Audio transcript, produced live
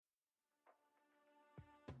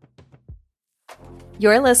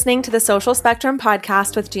You're listening to the Social Spectrum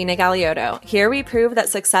podcast with Gina Galeotto. Here we prove that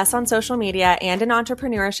success on social media and in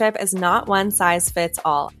entrepreneurship is not one size fits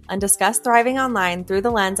all, and discuss thriving online through the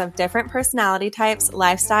lens of different personality types,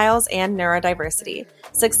 lifestyles, and neurodiversity.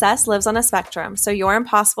 Success lives on a spectrum, so your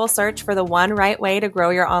impossible search for the one right way to grow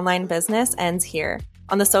your online business ends here.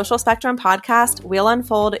 On the Social Spectrum podcast, we'll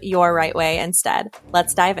unfold your right way instead.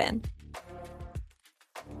 Let's dive in.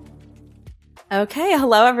 Okay,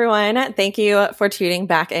 hello everyone. Thank you for tuning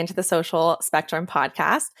back into the Social Spectrum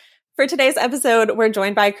podcast. For today's episode, we're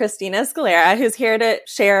joined by Christina Scalera, who's here to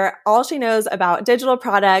share all she knows about digital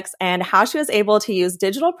products and how she was able to use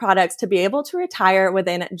digital products to be able to retire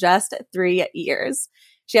within just 3 years.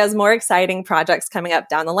 She has more exciting projects coming up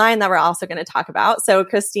down the line that we're also going to talk about. So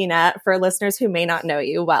Christina, for listeners who may not know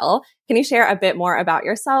you well, can you share a bit more about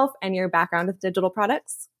yourself and your background with digital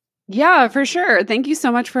products? Yeah, for sure. Thank you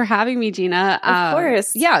so much for having me, Gina. Of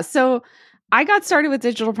course. Yeah, so I got started with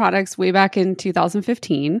digital products way back in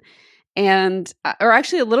 2015. Or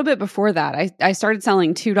actually a little bit before that, I started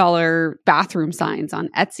selling $2 bathroom signs on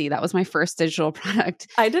Etsy. That was my first digital product.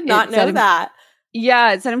 I did not know that.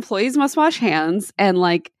 Yeah, it said employees must wash hands. And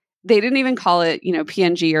like, they didn't even call it,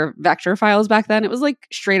 PNG or vector files back then. It was like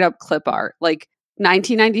straight up clip art, like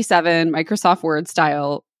 1997 Microsoft Word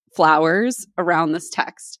style flowers around this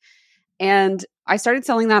text. And I started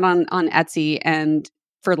selling that on Etsy and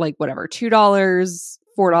for like whatever, $2,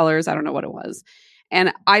 $4, I don't know what it was.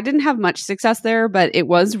 And I didn't have much success there, but it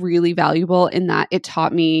was really valuable in that it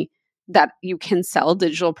taught me that you can sell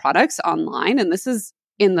digital products online. And this is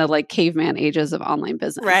in the like caveman ages of online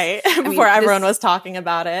business. Right. Before everyone was talking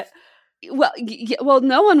about it. Well,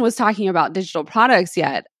 no one was talking about digital products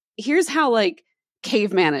yet. Here's how like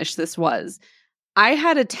cavemanish this was. I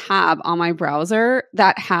had a tab on my browser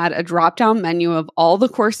that had a drop-down menu of all the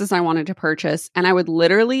courses I wanted to purchase, and I would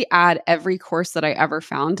literally add every course that I ever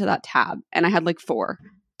found to that tab, and I had like 4.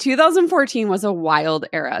 2014 was a wild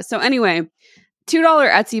era. So anyway,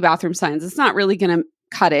 $2 Etsy bathroom signs, it's not really going to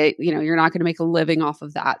cut it. You're not going to make a living off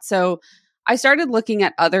of that. So I started looking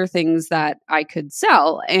at other things that I could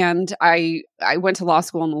sell, and I went to law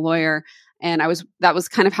school. I'm a lawyer. And that was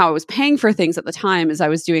kind of how I was paying for things at the time, is I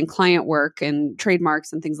was doing client work and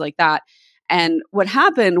trademarks and things like that. And what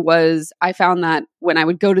happened was I found that when I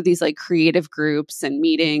would go to these like creative groups and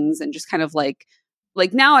meetings and just kind of like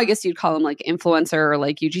now I guess you'd call them like influencer or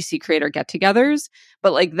like UGC creator get-togethers,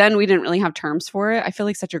 but like then we didn't really have terms for it. I feel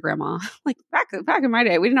like such a grandma. Like back in my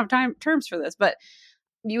day, we didn't have terms for this, but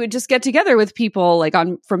you would just get together with people like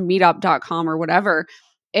from meetup.com or whatever.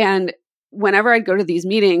 And whenever I'd go to these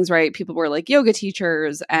meetings, right, people were like yoga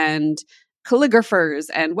teachers and calligraphers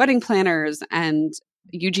and wedding planners and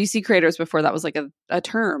UGC creators before that was like a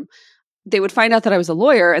term. They would find out that I was a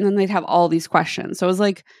lawyer and then they'd have all these questions. So I was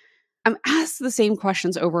like, I'm asked the same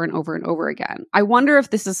questions over and over and over again. I wonder if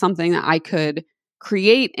this is something that I could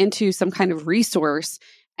create into some kind of resource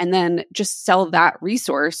and then just sell that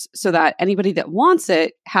resource so that anybody that wants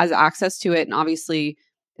it has access to it. And obviously,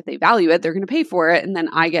 if they value it, they're going to pay for it. And then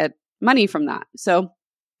I get money from that. So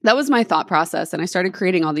that was my thought process. And I started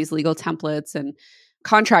creating all these legal templates and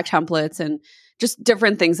contract templates and just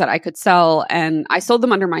different things that I could sell. And I sold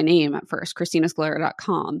them under my name at first,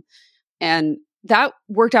 ChristinaScalera.com. And that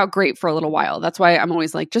worked out great for a little while. That's why I'm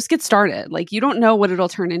always like, just get started. Like, you don't know what it'll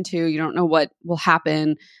turn into. You don't know what will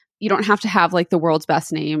happen. You don't have to have like the world's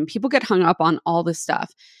best name. People get hung up on all this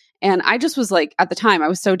stuff. And I just was like, at the time, I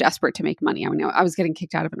was so desperate to make money. I mean, I was getting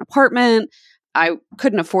kicked out of an apartment. I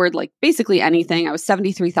couldn't afford like basically anything. I was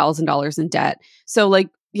 $73,000 in debt. So like,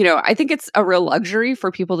 I think it's a real luxury for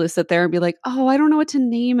people to sit there and be like, oh, I don't know what to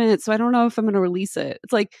name it. So I don't know if I'm going to release it.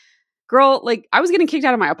 It's like, girl, like I was getting kicked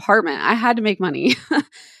out of my apartment. I had to make money.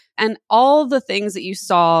 And all the things that you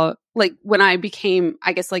saw, like when I became,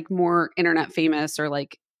 I guess, like more internet famous or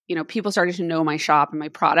like, people started to know my shop and my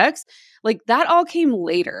products, like that all came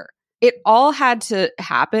later. It all had to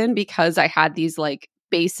happen because I had these like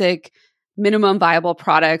basic minimum viable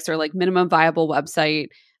products or like minimum viable website,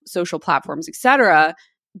 social platforms, etc.,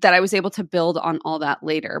 that I was able to build on all that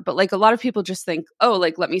later. But like a lot of people just think, oh,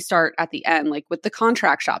 like let me start at the end, like with the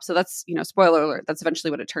contract shop. So that's, spoiler alert, that's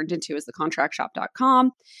eventually what it turned into, is the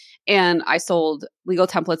contractshop.com. And I sold legal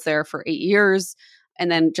templates there for 8 years. And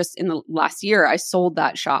then just in the last year, I sold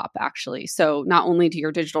that shop actually. So not only do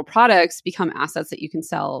your digital products become assets that you can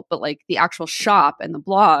sell, but like the actual shop and the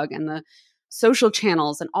blog and the social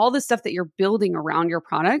channels and all the stuff that you're building around your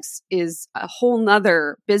products is a whole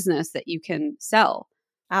nother business that you can sell.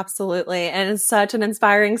 Absolutely. And it's such an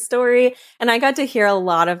inspiring story. And I got to hear a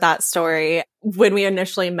lot of that story when we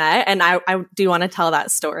initially met. And I do want to tell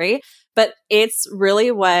that story. But it's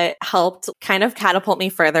really what helped kind of catapult me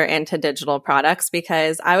further into digital products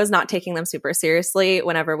because I was not taking them super seriously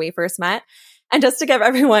whenever we first met. And just to give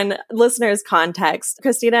everyone listeners context,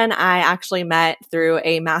 Christina and I actually met through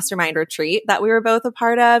a mastermind retreat that we were both a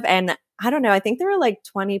part of. And I don't know, I think there were like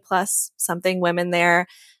 20 plus something women there.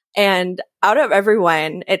 And out of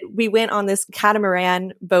everyone, we went on this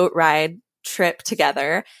catamaran boat ride trip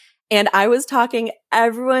together. And I was talking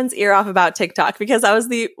everyone's ear off about TikTok because I was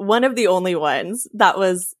one of the only ones that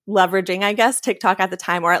was leveraging, I guess, TikTok at the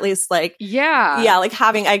time, or at least like, like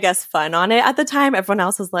having, I guess, fun on it at the time. Everyone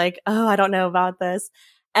else was like, oh, I don't know about this.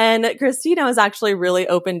 And Christina was actually really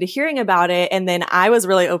open to hearing about it. And then I was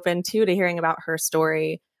really open too to hearing about her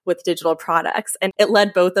story with digital products. And it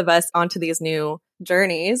led both of us onto these new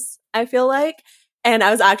journeys, I feel like. And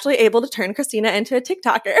I was actually able to turn Christina into a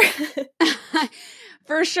TikToker.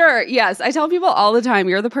 For sure. Yes. I tell people all the time,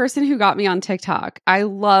 you're the person who got me on TikTok. I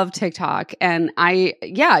love TikTok. And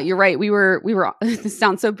you're right. We were, this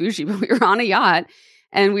sounds so bougie, but we were on a yacht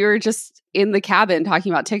and we were just in the cabin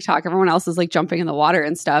talking about TikTok. Everyone else is like jumping in the water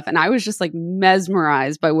and stuff. And I was just like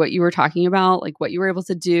mesmerized by what you were talking about, like what you were able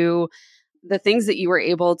to do, the things that you were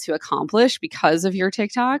able to accomplish because of your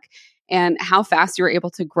TikTok and how fast you were able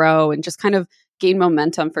to grow and just kind of gain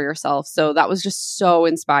momentum for yourself. So that was just so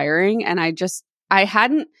inspiring. And I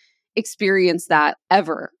hadn't experienced that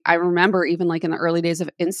ever. I remember even like in the early days of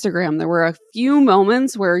Instagram, there were a few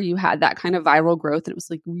moments where you had that kind of viral growth and it was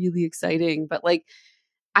like really exciting, but like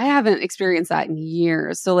I haven't experienced that in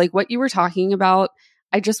years. So like what you were talking about,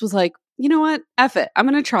 I just was like, you know what? F it. I'm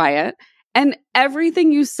going to try it. And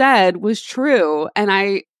everything you said was true. And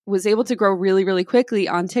I was able to grow really, really quickly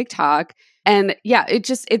on TikTok. And yeah,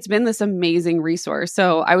 it's been this amazing resource.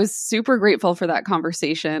 So I was super grateful for that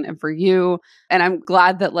conversation and for you. And I'm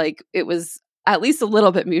glad that like it was at least a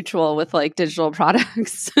little bit mutual with like digital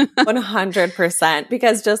products. 100%.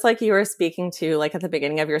 Because just like you were speaking to like at the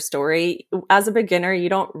beginning of your story, as a beginner, you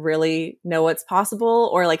don't really know what's possible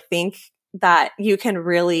or like think that you can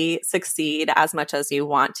really succeed as much as you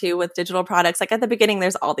want to with digital products. Like at the beginning,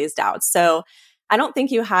 there's all these doubts. So I don't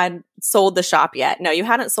think you had sold the shop yet. No, you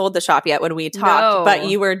hadn't sold the shop yet when we talked, but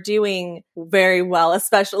you were doing very well,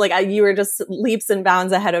 especially like you were just leaps and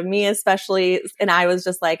bounds ahead of me, especially. And I was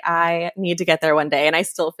just like, I need to get there one day. And I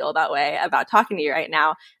still feel that way about talking to you right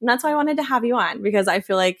now. And that's why I wanted to have you on because I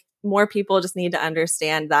feel like more people just need to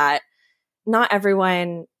understand that not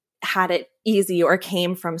everyone had it easy or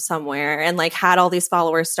came from somewhere and like had all these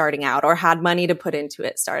followers starting out or had money to put into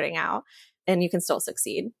it starting out. And you can still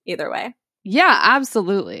succeed either way. Yeah,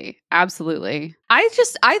 absolutely. Absolutely. I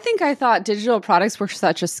think I thought digital products were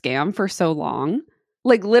such a scam for so long,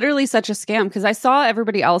 like literally such a scam because I saw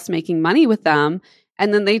everybody else making money with them.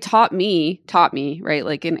 And then they taught me, right?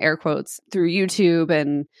 Like in air quotes through YouTube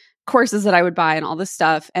and courses that I would buy and all this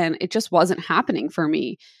stuff. And it just wasn't happening for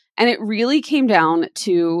me. And it really came down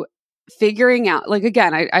to figuring out, like,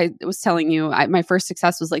 again, I was telling you, my first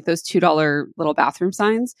success was like those $2 little bathroom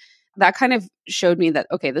signs. That kind of showed me that,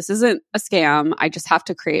 okay, this isn't a scam. I just have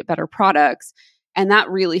to create better products. And that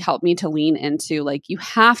really helped me to lean into like, you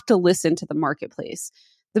have to listen to the marketplace.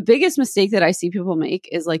 The biggest mistake that I see people make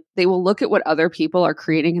is like, they will look at what other people are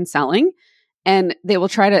creating and selling, and they will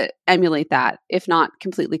try to emulate that, if not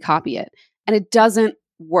completely copy it. And it doesn't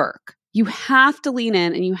work. You have to lean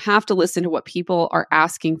in and you have to listen to what people are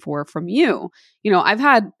asking for from you. You know, I've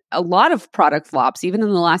had a lot of product flops, even in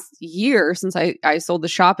the last year since I sold the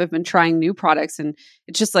shop. I've been trying new products and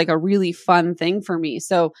it's just like a really fun thing for me.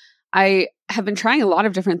 So I have been trying a lot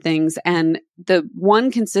of different things. And the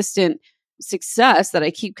one consistent success that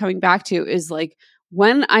I keep coming back to is like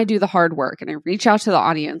when I do the hard work and I reach out to the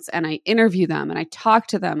audience and I interview them and I talk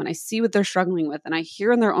to them and I see what they're struggling with and I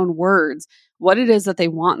hear in their own words what it is that they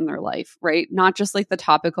want in their life, right? Not just like the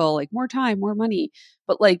topical, like more time, more money,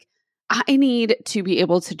 but like I need to be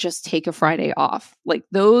able to just take a Friday off. Like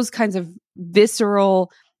those kinds of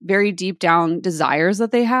visceral, very deep down desires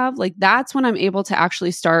that they have, like that's when I'm able to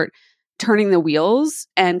actually start turning the wheels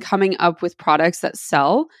and coming up with products that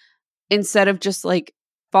sell instead of just like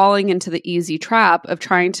falling into the easy trap of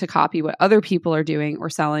trying to copy what other people are doing or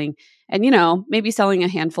selling. And, you know, maybe selling a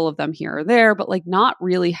handful of them here or there, but like not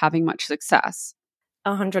really having much success.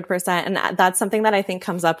 100%. And that's something that I think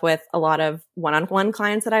comes up with a lot of one-on-one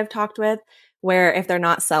clients that I've talked with, where if they're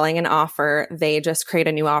not selling an offer, they just create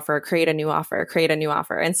a new offer, create a new offer, create a new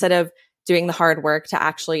offer instead of doing the hard work to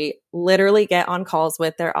actually literally get on calls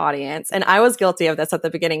with their audience. And I was guilty of this at the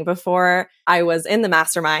beginning before I was in the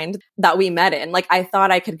mastermind that we met in. Like, I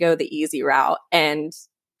thought I could go the easy route and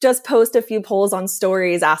just post a few polls on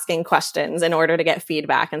stories asking questions in order to get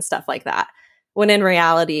feedback and stuff like that. When in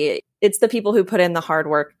reality, it's the people who put in the hard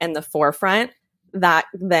work in the forefront that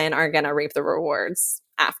then are going to reap the rewards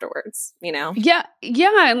afterwards, you know? Yeah.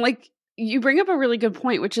 Yeah. And like, you bring up a really good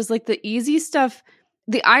point, which is like the easy stuff.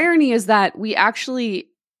 The irony is that we actually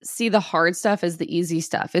see the hard stuff as the easy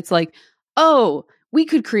stuff. It's like, oh, we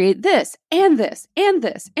could create this and this and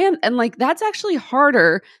this. And like, that's actually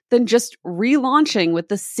harder than just relaunching with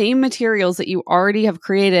the same materials that you already have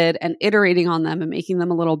created and iterating on them and making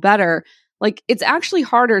them a little better. Like, it's actually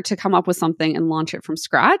harder to come up with something and launch it from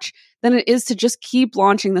scratch than it is to just keep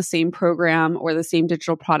launching the same program or the same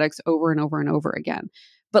digital products over and over and over again.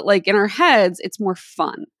 But like, in our heads, it's more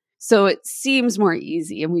fun. So it seems more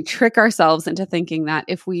easy, and we trick ourselves into thinking that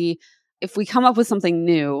if we come up with something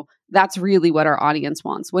new, that's really what our audience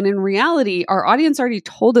wants. When in reality, our audience already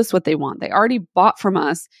told us what they want. They already bought from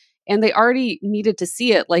us, and they already needed to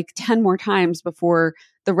see it like 10 more times before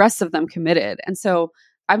the rest of them committed. And so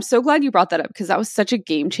I'm so glad you brought that up, because that was such a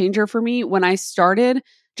game changer for me when I started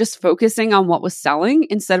just focusing on what was selling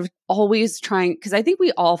instead of always trying, because I think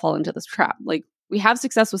we all fall into this trap. Like, we have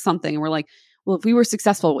success with something and we're like, well, if we were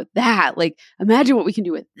successful with that, like, imagine what we can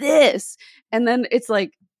do with this. And then it's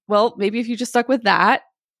like, well, maybe if you just stuck with that,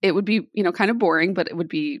 it would be, kind of boring, but it would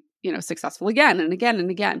be, successful again and again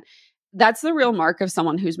and again. That's the real mark of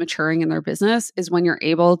someone who's maturing in their business, is when you're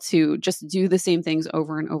able to just do the same things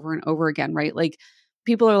over and over and over again, right? Like,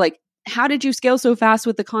 people are like, how did you scale so fast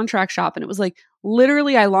with the contract shop? And it was like,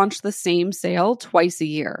 literally, I launched the same sale twice a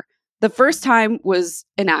year. The first time was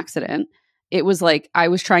an accident. It was like, I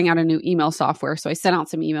was trying out a new email software. So I sent out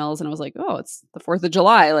some emails and I was like, oh, it's the 4th of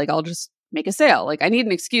July. Like, I'll just make a sale. Like, I need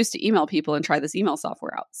an excuse to email people and try this email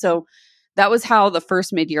software out. So that was how the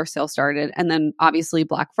first mid-year sale started. And then obviously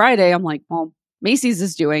Black Friday, I'm like, well, Macy's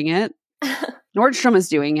is doing it. Nordstrom is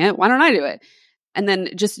doing it. Why don't I do it? And then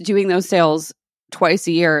just doing those sales twice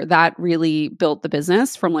a year, that really built the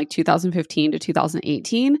business from like 2015 to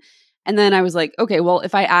 2018. And then I was like, okay, well,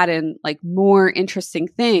 if I add in like more interesting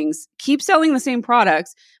things, keep selling the same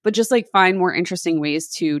products, but just like find more interesting ways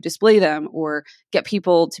to display them or get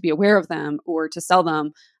people to be aware of them or to sell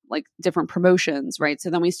them, like different promotions, right? So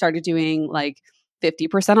then we started doing like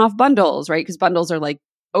 50% off bundles, right? Because bundles are like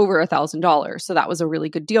over $1,000. So that was a really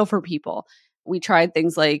good deal for people. We tried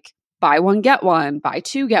things like buy one, get one, buy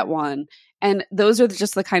two, get one. And those are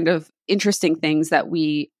just the kind of interesting things that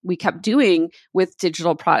we kept doing with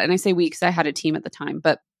digital product. And I say we because I had a team at the time,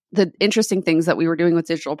 but the interesting things that we were doing with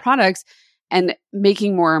digital products and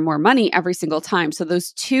making more and more money every single time. So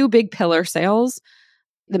those two big pillar sales,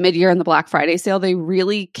 the mid-year and the Black Friday sale, they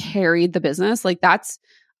really carried the business. Like,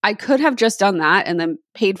 I could have just done that and then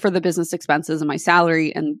paid for the business expenses and my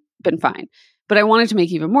salary and been fine. But I wanted to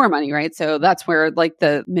make even more money, right? So that's where like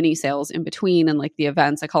the mini sales in between and like the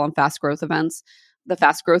events, I call them fast growth events. The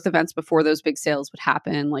fast growth events before those big sales would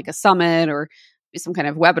happen, like a summit or some kind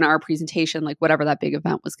of webinar presentation, like whatever that big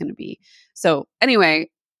event was going to be. So anyway,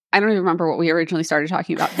 I don't even remember what we originally started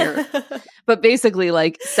talking about here. But basically,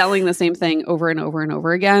 like, selling the same thing over and over and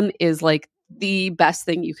over again is like the best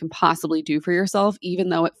thing you can possibly do for yourself, even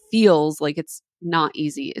though it feels like it's not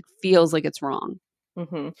easy. It feels like it's wrong.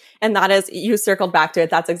 Mm-hmm. And that is, you circled back to it.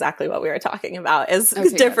 That's exactly what we were talking about, is Okay,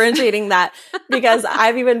 differentiating that, because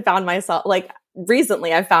I've even found myself, like,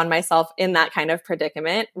 recently I've found myself in that kind of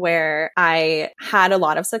predicament where I had a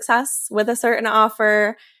lot of success with a certain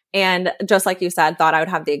offer. And just like you said, thought I would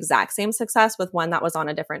have the exact same success with one that was on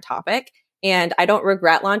a different topic. And I don't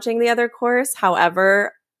regret launching the other course.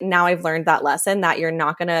 However, now I've learned that lesson, that you're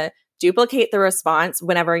not going to duplicate the response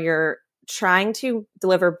whenever you're trying to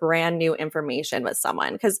deliver brand new information with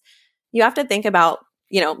someone. Because you have to think about,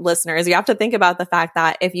 listeners, you have to think about the fact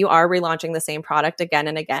that if you are relaunching the same product again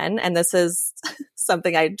and again, and this is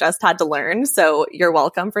something I just had to learn, so you're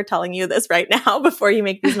welcome for telling you this right now before you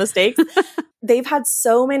make these mistakes. They've had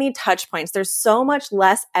so many touch points. There's so much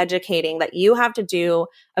less educating that you have to do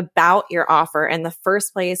about your offer in the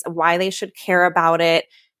first place, why they should care about it,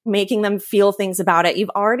 making them feel things about it.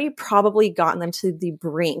 You've already probably gotten them to the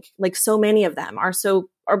brink. Like, so many of them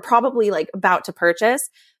are probably like about to purchase,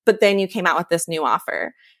 but then you came out with this new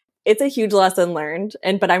offer. It's a huge lesson learned.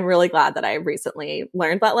 But I'm really glad that I recently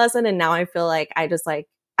learned that lesson. And now I feel like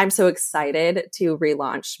I'm so excited to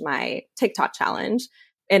relaunch my TikTok challenge.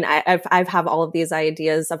 And I've have all of these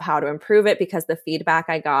ideas of how to improve it because the feedback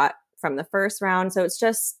I got from the first round. So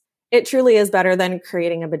It truly is better than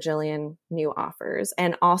creating a bajillion new offers.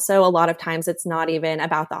 And also, a lot of times it's not even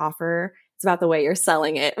about the offer, it's about the way you're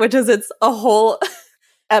selling it, which is it's a whole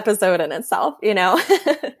episode in itself, you know?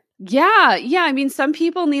 Yeah. Yeah. I mean, some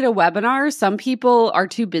people need a webinar. Some people are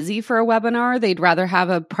too busy for a webinar. They'd rather have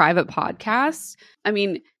a private podcast. I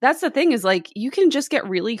mean, that's the thing is like, you can just get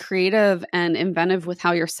really creative and inventive with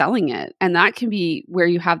how you're selling it. And that can be where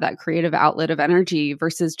you have that creative outlet of energy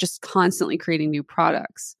versus just constantly creating new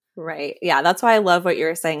products. Right. Yeah. That's why I love what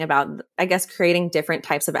you're saying about, I guess, creating different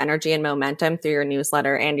types of energy and momentum through your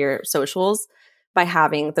newsletter and your socials by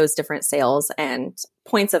having those different sales and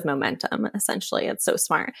points of momentum, essentially. It's so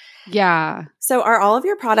smart. Yeah. So are all of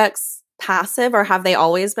your products passive or have they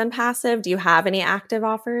always been passive? Do you have any active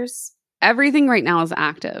offers? Everything right now is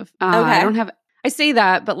active. Okay. I say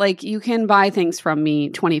that, but like you can buy things from me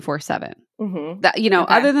 24/7. Mm-hmm. That, Okay.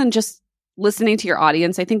 other than just listening to your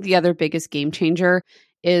audience, I think the other biggest game changer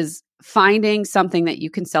is finding something that you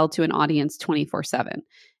can sell to an audience 24/7.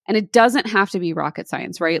 And it doesn't have to be rocket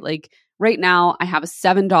science, right? Like right now, I have a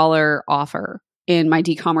 $7 offer in my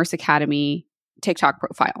D-Commerce Academy TikTok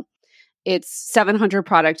profile. It's 700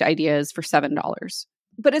 product ideas for $7.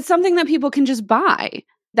 But it's something that people can just buy.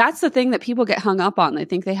 That's the thing that people get hung up on. They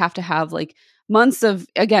think they have to have like months of,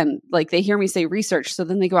 again, like they hear me say research. So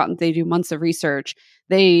then they go out and they do months of research.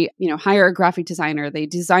 They, hire a graphic designer. They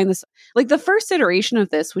design this. Like the first iteration of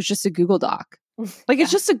this was just a Google Doc. Like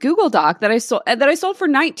it's just a Google Doc that I sold for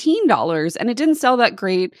 $19 and it didn't sell that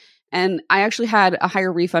great. And I actually had a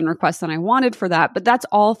higher refund request than I wanted for that. But that's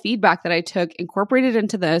all feedback that I took, incorporated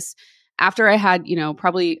into this after I had,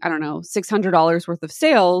 probably, I don't know, $600 worth of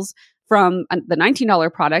sales from the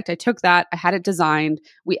 $19 product. I took that, I had it designed.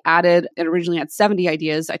 It originally had 70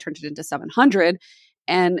 ideas. I turned it into 700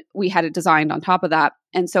 and we had it designed on top of that.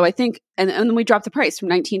 And so I think, and then we dropped the price from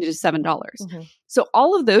 $19 to $7. Mm-hmm. So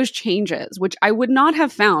all of those changes, which I would not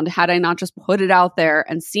have found had I not just put it out there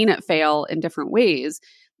and seen it fail in different ways,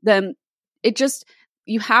 then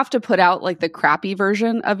you have to put out like the crappy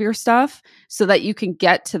version of your stuff so that you can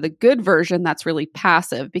get to the good version that's really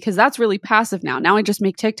passive, because that's really passive now. Now I just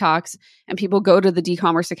make TikToks and people go to the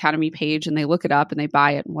D-Commerce Academy page and they look it up and they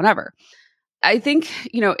buy it and whatever. I think,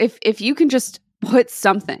 if you can just put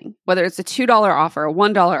something, whether it's a $2 offer, a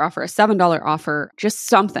 $1 offer, a $7 offer, just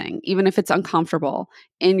something, even if it's uncomfortable,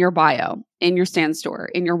 in your bio, in your stand store,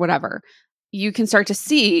 in your whatever, you can start to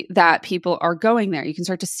see that people are going there. You can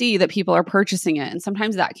start to see that people are purchasing it. And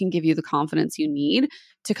sometimes that can give you the confidence you need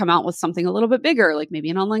to come out with something a little bit bigger, like maybe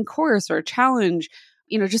an online course or a challenge,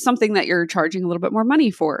 just something that you're charging a little bit more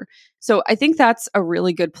money for. So I think that's a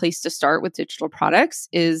really good place to start with digital products,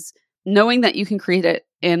 is knowing that you can create it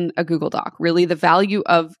in a Google Doc. Really, the value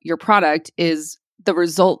of your product is the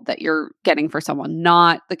result that you're getting for someone,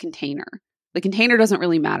 not the container. The container doesn't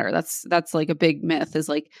really matter. That's like a big myth, is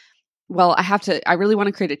like, well, I really want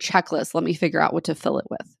to create a checklist. Let me figure out what to fill it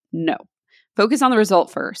with. No. Focus on the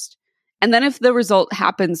result first. And then if the result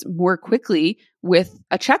happens more quickly with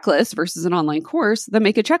a checklist versus an online course, then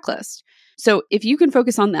make a checklist. So if you can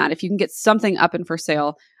focus on that, if you can get something up and for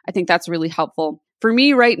sale, I think that's really helpful. For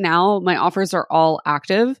me right now, my offers are all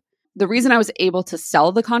active. The reason I was able to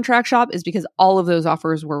sell the contract shop is because all of those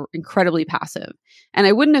offers were incredibly passive. And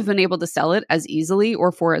I wouldn't have been able to sell it as easily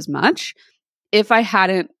or for as much if I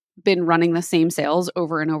hadn't been running the same sales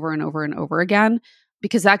over and over and over and over again,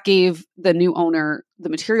 because that gave the new owner the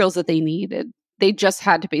materials that they needed. They just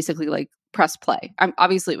had to basically like press play.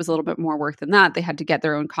 Obviously, it was a little bit more work than that. They had to get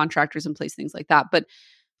their own contractors in place, things like that. But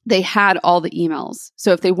they had all the emails.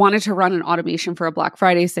 So if they wanted to run an automation for a Black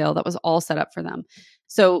Friday sale, that was all set up for them.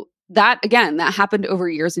 So that happened over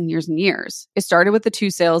years and years and years. It started with the 2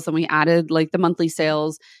 sales, then we added like the monthly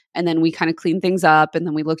sales, and then we kind of cleaned things up, and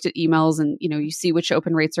then we looked at emails, and you see which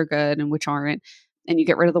open rates are good and which aren't, and you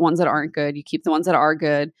get rid of the ones that aren't good, you keep the ones that are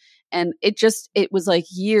good. And it was like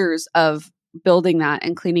years of building that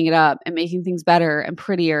and cleaning it up and making things better and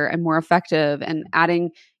prettier and more effective, and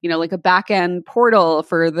adding, like a back end portal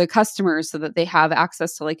for the customers so that they have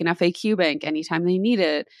access to like an FAQ bank anytime they need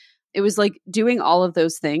it. It was like doing all of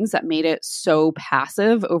those things that made it so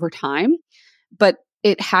passive over time. But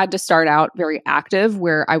it had to start out very active,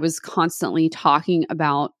 where I was constantly talking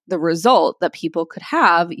about the result that people could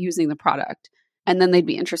have using the product. And then they'd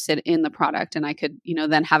be interested in the product. And I could,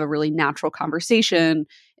 then have a really natural conversation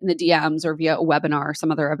in the DMs or via a webinar or some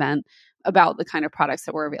other event about the kind of products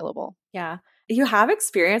that were available. Yeah. You have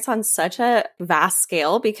experience on such a vast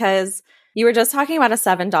scale, because you were just talking about a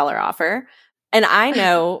 $7 offer. And I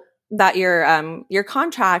know that your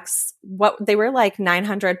contracts, what they were like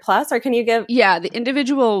 900 plus, or can you give? Yeah, the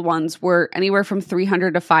individual ones were anywhere from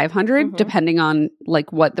 300 to 500 depending on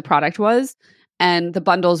like what the product was, and the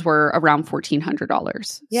bundles were around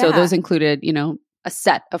 $1,400. Yeah. So those included, a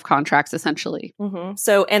set of contracts essentially.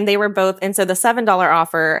 So, and they were both, and so the $7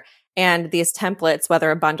 offer and these templates, whether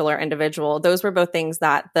a bundle or individual, those were both things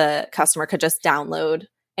that the customer could just download,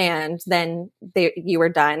 and then you were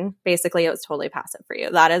done. Basically, it was totally passive for you.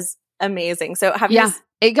 That is amazing. So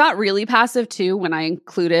it got really passive too when I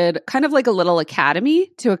included kind of like a little academy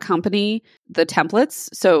to accompany the templates.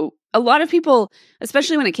 So a lot of people,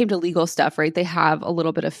 especially when it came to legal stuff, right, they have a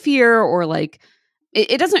little bit of fear or like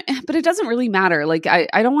it doesn't really matter. Like I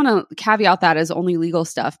don't want to caveat that as only legal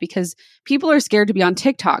stuff, because people are scared to be on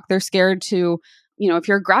TikTok. They're scared to, if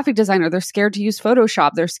you're a graphic designer, they're scared to use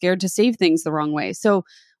Photoshop. They're scared to save things the wrong way. So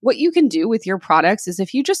what you can do with your products is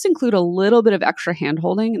if you just include a little bit of extra hand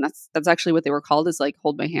holding, and that's actually what they were called, is like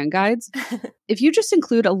hold my hand guides. If you just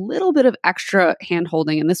include a little bit of extra hand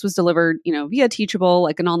holding, and this was delivered, via Teachable,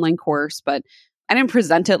 like an online course, but I didn't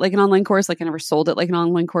present it like an online course. Like I never sold it like an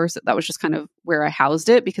online course. That was just kind of where I housed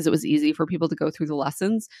it because it was easy for people to go through the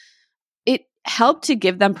lessons. It helped to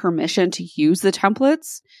give them permission to use the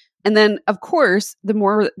templates. And then, of course, the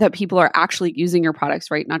more that people are actually using your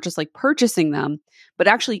products, right? Not just like purchasing them, but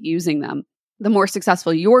actually using them, the more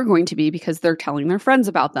successful you're going to be because they're telling their friends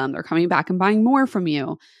about them. They're coming back and buying more from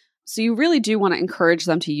you. So you really do want to encourage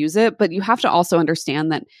them to use it, but you have to also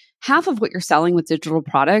understand that half of what you're selling with digital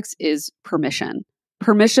products is permission.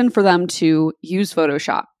 Permission for them to use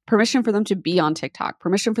Photoshop, permission for them to be on TikTok,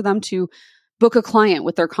 permission for them to book a client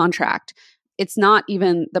with their contract. It's not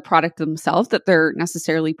even the product themselves that they're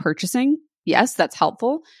necessarily purchasing. Yes, that's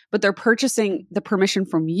helpful, but they're purchasing the permission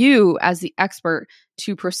from you as the expert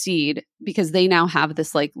to proceed because they now have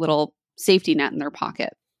this like little safety net in their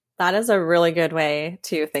pocket. That is a really good way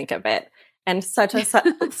to think of it. And such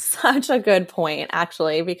a good point,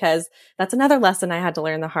 actually, because that's another lesson I had to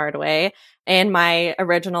learn the hard way. In my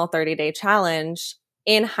original 30-day challenge,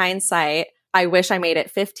 in hindsight, I wish I made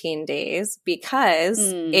it 15 days because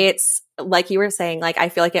it's like you were saying, like, I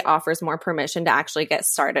feel like it offers more permission to actually get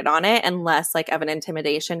started on it and less like of an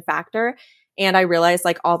intimidation factor. And I realized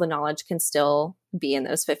like all the knowledge can still be in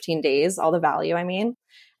those 15 days, all the value, I mean.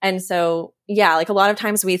 And so, yeah, like a lot of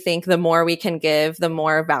times we think the more we can give, the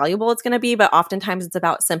more valuable it's going to be. But oftentimes it's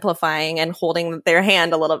about simplifying and holding their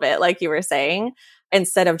hand a little bit, like you were saying,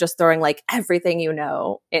 instead of just throwing like everything you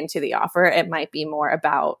know into the offer. It might be more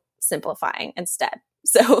about simplifying instead.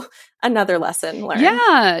 So another lesson learned.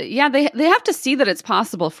 Yeah. They have to see that it's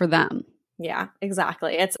possible for them. Yeah,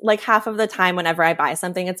 exactly. It's like half of the time whenever I buy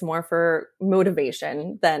something, it's more for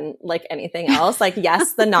motivation than like anything else. Like,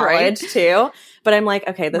 yes, the knowledge too, but I'm like,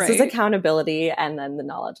 okay, this is accountability and then the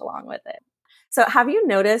knowledge along with it. So have you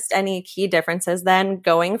noticed any key differences then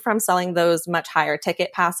going from selling those much higher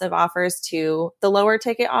ticket passive offers to the lower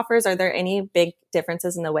ticket offers? Are there any big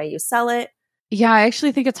differences in the way you sell it? Yeah, I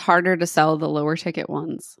actually think it's harder to sell the lower ticket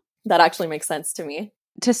ones. That actually makes sense to me.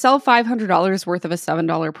 To sell $500 worth of a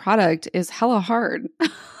 $7 product is hella hard.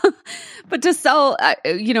 But to sell,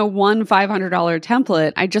 one $500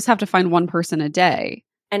 template, I just have to find one person a day.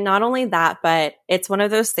 And not only that, but it's one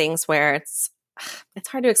of those things where it's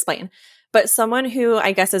hard to explain. But someone who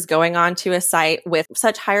I guess is going on to a site with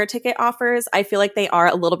such higher ticket offers, I feel like they are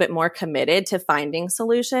a little bit more committed to finding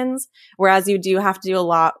solutions, whereas you do have to do a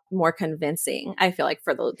lot more convincing, I feel like,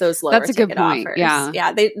 for those lower ticket offers.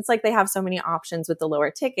 Yeah. It's like they have so many options with the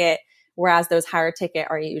lower ticket, whereas those higher ticket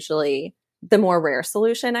are usually the more rare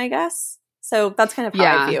solution, I guess. So that's kind of how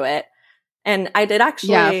I view it. And I did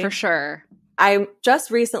actually... Yeah, for sure. I just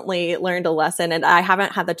recently learned a lesson, and I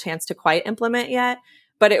haven't had the chance to quite implement yet.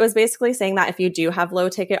 But it was basically saying that if you do have low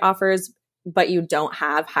ticket offers, but you don't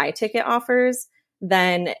have high ticket offers,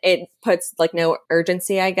 then it puts like no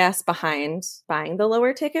urgency, I guess, behind buying the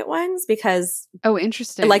lower ticket ones because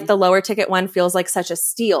interesting. Like the lower ticket one feels like such a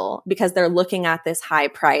steal because they're looking at this high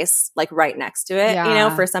price, like right next to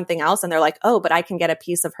it, for something else. And they're like, oh, but I can get a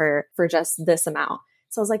piece of her for just this amount.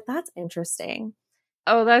 So I was like, that's interesting.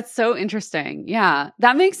 Oh, that's so interesting. Yeah.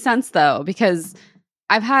 That makes sense though, because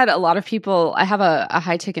I've had a lot of people, I have a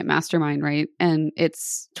high ticket mastermind, right? And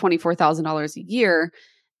it's $24,000 a year.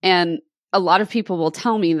 And a lot of people will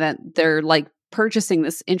tell me that they're like purchasing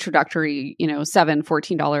this introductory, $7,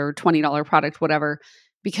 $14, $20 product, whatever,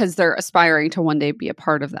 because they're aspiring to one day be a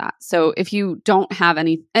part of that. So if you don't have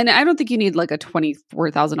any, and I don't think you need like a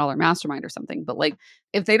 $24,000 mastermind or something, but like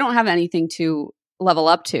if they don't have anything to level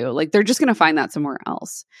up to. Like they're just going to find that somewhere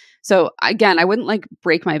else. So again, I wouldn't like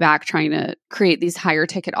break my back trying to create these higher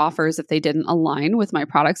ticket offers if they didn't align with my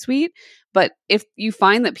product suite. But if you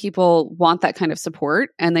find that people want that kind of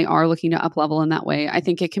support and they are looking to up level in that way, I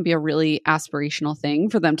think it can be a really aspirational thing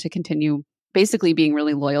for them to continue basically being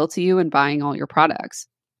really loyal to you and buying all your products.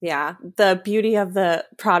 Yeah. The beauty of the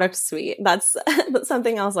product suite. That's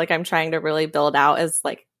something else like I'm trying to really build out is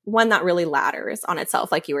like one that really ladders on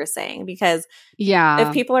itself, like you were saying, because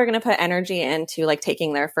if people are going to put energy into like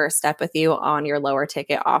taking their first step with you on your lower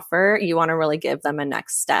ticket offer, you want to really give them a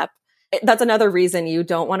next step. That's another reason you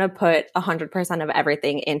don't want to put 100% of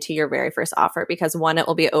everything into your very first offer, because one, it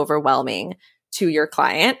will be overwhelming to your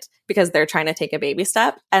client because they're trying to take a baby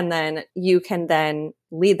step. And then you can then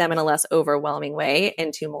lead them in a less overwhelming way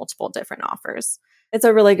into multiple different offers. It's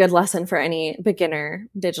a really good lesson for any beginner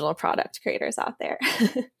digital product creators out there.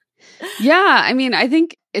 Yeah. I mean, I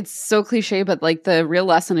think it's so cliche, but like the real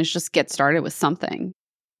lesson is just get started with something,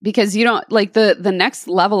 because you don't like the next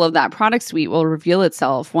level of that product suite will reveal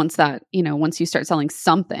itself once that, once you start selling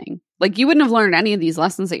something. Like you wouldn't have learned any of these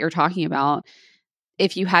lessons that you're talking about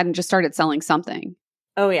if you hadn't just started selling something.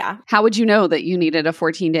 Oh, yeah. How would you know that you needed a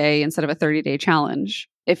 14-day instead of a 30-day challenge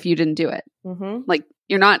if you didn't do it? Mm-hmm. Like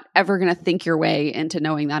you're not ever going to think your way into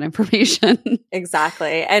knowing that information.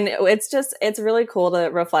 Exactly. And it's really cool to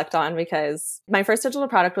reflect on, because my first digital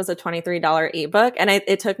product was a $23 ebook. And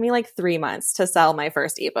it took me like 3 months to sell my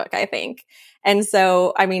first ebook, I think. And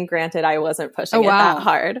so, I mean, granted, I wasn't pushing it that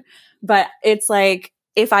hard, but it's like,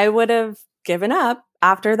 if I would have given up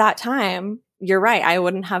after that time, you're right, I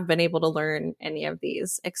wouldn't have been able to learn any of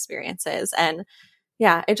these experiences. And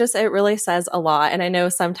yeah, it really says a lot. And I know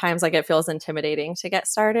sometimes like it feels intimidating to get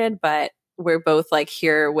started, but we're both like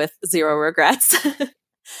here with zero regrets.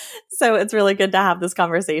 So it's really good to have this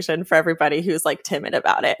conversation for everybody who's like timid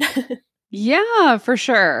about it. Yeah, for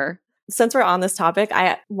sure. Since we're on this topic,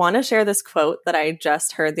 I want to share this quote that I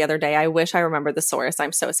just heard the other day. I wish I remembered the source.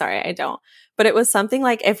 I'm so sorry I don't. But it was something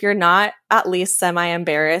like, if you're not at least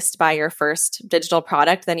semi-embarrassed by your first digital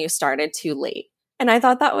product, then you started too late. And I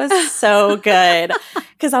thought that was so good,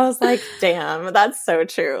 because I was like, damn, that's so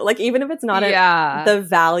true. Like, even if it's not the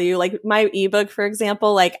value, like my ebook, for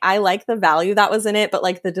example, like I like the value that was in it, but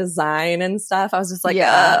like the design and stuff, I was just like,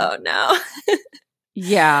 oh no.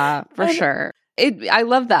 Yeah, for sure. I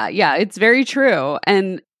love that. Yeah, it's very true.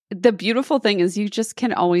 And the beautiful thing is you just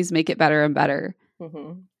can always make it better and better.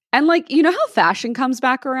 Mm-hmm. And like, how fashion comes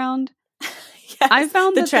back around? Yes, I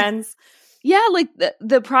found the trends. Like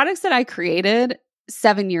the products that I created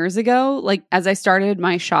 7 years ago, like as I started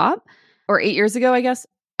my shop, or 8 years ago, I guess,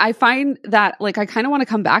 I find that like I kind of want to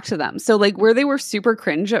come back to them. So like where they were super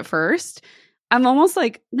cringe at first, I'm almost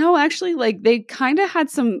like, no, actually, like they kind of had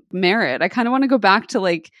some merit. I kind of want to go back to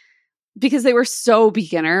like, because they were so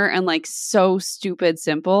beginner and like so stupid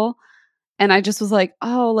simple. And I just was like,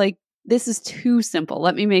 oh, like this is too simple.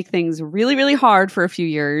 Let me make things really, really hard for a few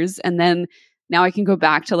years. And then now I can go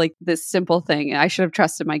back to like this simple thing. I should have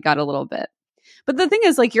trusted my gut a little bit. But the thing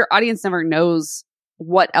is, like, your audience never knows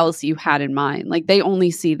what else you had in mind. Like they only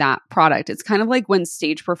see that product. It's kind of like when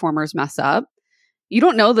stage performers mess up. You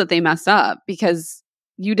don't know that they mess up because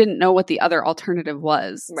you didn't know what the other alternative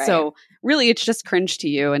was. Right. So really it's just cringe to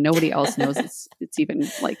you, and nobody else knows it's even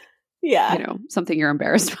like, something you're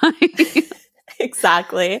embarrassed by.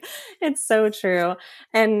 Exactly. It's so true.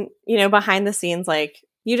 And, behind the scenes, like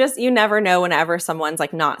you never know whenever someone's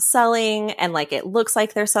like not selling and like it looks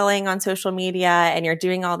like they're selling on social media and you're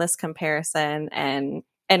doing all this comparison, and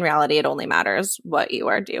in reality, it only matters what you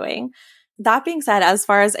are doing. That being said, as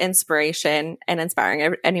far as inspiration and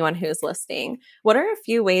inspiring anyone who's listening, what are a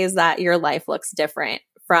few ways that your life looks different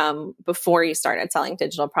from before you started selling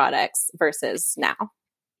digital products versus now?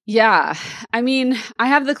 Yeah. I mean, I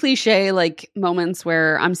have the cliche like moments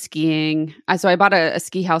where I'm skiing. So I bought a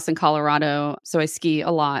ski house in Colorado. So I ski a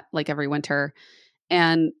lot, like every winter.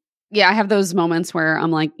 And yeah, I have those moments where I'm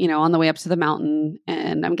like, on the way up to the mountain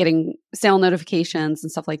and I'm getting sale notifications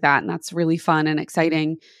and stuff like that. And that's really fun and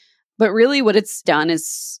exciting. But really what it's done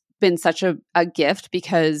is been such a gift,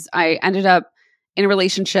 because I ended up in a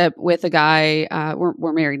relationship with a guy.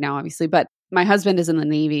 We're married now, obviously, but my husband is in the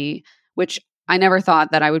Navy, which I never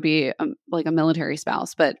thought that I would be like a military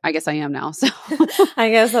spouse, but I guess I am now. So I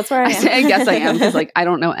guess that's where I am. I guess I am, because like I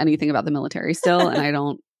don't know anything about the military still, and I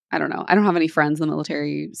don't know. I don't have any friends in the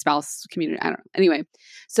military spouse community. Anyway,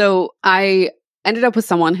 so I ended up with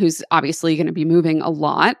someone who's obviously going to be moving a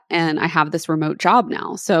lot, and I have this remote job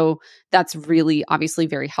now. So that's really obviously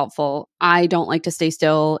very helpful. I don't like to stay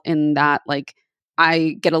still in that, like,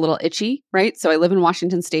 I get a little itchy, right? So I live in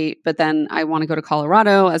Washington State, but then I want to go to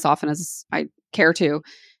Colorado as often as I care to.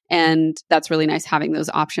 And that's really nice having those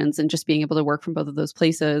options and just being able to work from both of those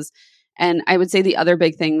places. And I would say the other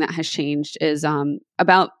big thing that has changed is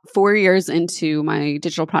about 4 years into my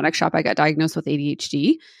digital product shop, I got diagnosed with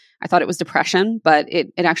ADHD. I thought it was depression, but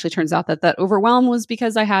it actually turns out that overwhelm was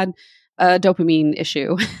because I had a dopamine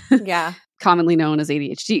issue, Yeah. commonly known as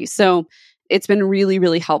ADHD. So it's been really,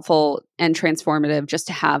 really helpful and transformative just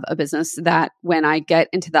to have a business that when I get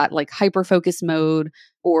into that like hyper-focus mode,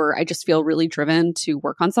 or I just feel really driven to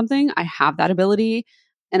work on something, I have that ability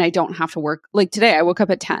and I don't have to work. Like today, I woke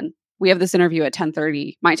up at 10. We have this interview at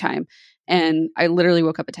 10:30 my time. And I literally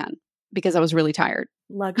woke up at 10 because I was really tired.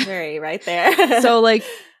 Luxury right there. So like,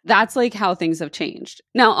 that's like how things have changed.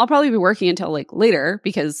 Now I'll probably be working until like later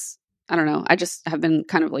because I don't know. I just have been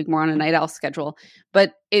kind of like more on a night owl schedule,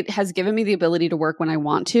 but it has given me the ability to work when I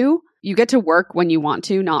want to. You get to work when you want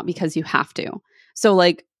to, not because you have to. So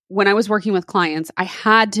like when I was working with clients, I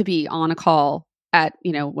had to be on a call at,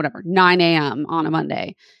 9 a.m. on a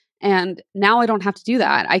Monday. And now I don't have to do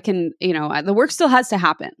that. I can, the work still has to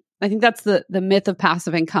happen. I think that's the myth of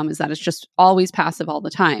passive income, is that it's just always passive all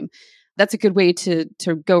the time. That's a good way to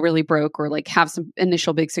go really broke or like have some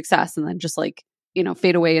initial big success and then just like,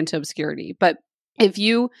 fade away into obscurity. But if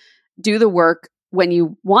you do the work when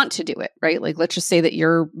you want to do it, right? Like, let's just say that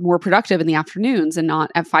you're more productive in the afternoons and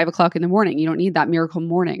not at 5 o'clock in the morning. You don't need that miracle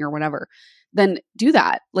morning or whatever. Then do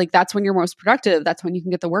that. Like, that's when you're most productive. That's when you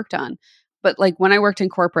can get the work done. But like when I worked in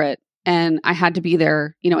corporate and I had to be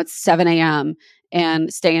there, at 7 a.m.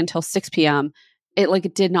 and stay until 6 p.m.,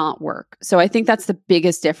 it did not work. So I think that's the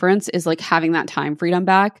biggest difference, is like having that time freedom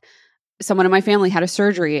back. Someone in my family had a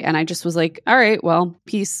surgery and I just was like, all right, well,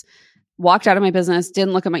 peace. Walked out of my business,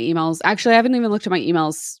 didn't look at my emails. Actually, I haven't even looked at my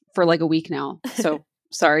emails for like a week now. So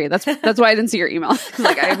sorry. That's why I didn't see your email.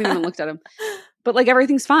 Like I haven't even looked at them. But like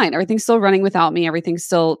everything's fine. Everything's still running without me. Everything's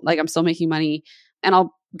still like I'm still making money. And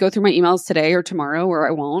I'll go through my emails today or tomorrow, or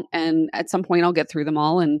I won't. And at some point I'll get through them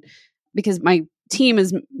all. And because my team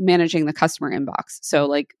is managing the customer inbox. So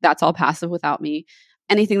like that's all passive without me.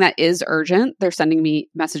 Anything that is urgent, they're sending me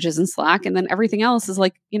messages in Slack. And then everything else is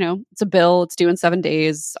like, it's a bill, it's due in 7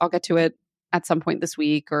 days. I'll get to it at some point this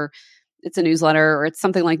week, or it's a newsletter, or it's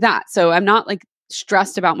something like that. So I'm not like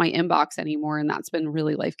stressed about my inbox anymore. And that's been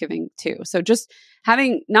really life-giving too. So just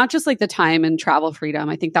having not just like the time and travel freedom,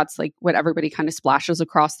 I think that's like what everybody kind of splashes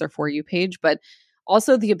across their For You page, but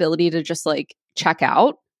also the ability to just like check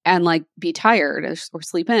out and like be tired or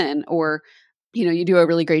sleep in, or you do a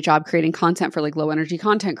really great job creating content for like low energy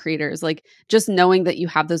content creators. Like just knowing that you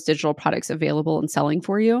have those digital products available and selling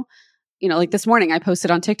for you. Like this morning I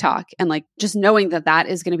posted on TikTok, and like just knowing that that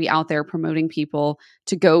is going to be out there promoting people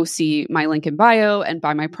to go see my link in bio and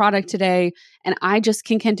buy my product today. And I just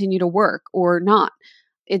can continue to work or not.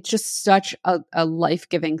 It's just such a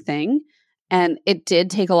life-giving thing. And it did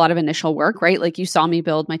take a lot of initial work, right? Like you saw me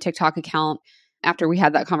build my TikTok account. After we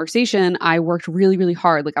had that conversation, I worked really, really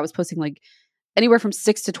hard. Like I was posting like anywhere from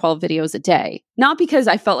 6 to 12 videos a day. Not because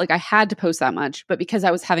I felt like I had to post that much, but because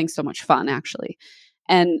I was having so much fun actually.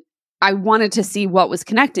 And I wanted to see what was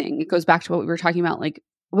connecting. It goes back to what we were talking about, like,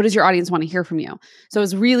 what does your audience want to hear from you? So I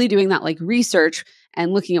was really doing that like research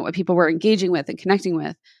and looking at what people were engaging with and connecting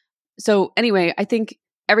with. So anyway, I think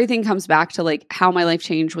everything comes back to like how my life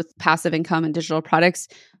changed with passive income and digital products,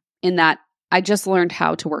 in that I just learned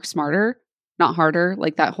how to work smarter, not harder,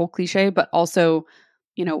 like that whole cliche, but also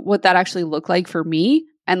what that actually looked like for me.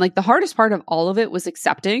 And like the hardest part of all of it was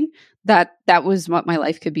accepting that that was what my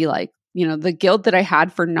life could be like. The guilt that I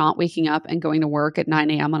had for not waking up and going to work at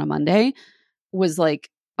 9 a.m. on a Monday was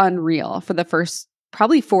like unreal for the first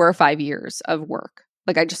probably 4 or 5 years of work.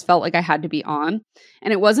 Like I just felt like I had to be on.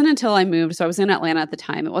 And it wasn't until I moved. So I was in Atlanta at the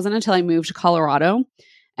time. It wasn't until I moved to Colorado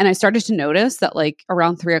and I started to notice that like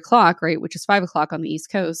around 3 o'clock, right, which is 5 o'clock on the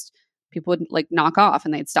East Coast, people would like knock off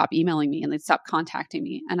and they'd stop emailing me and they'd stop contacting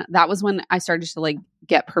me. And that was when I started to like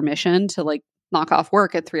get permission to like knock off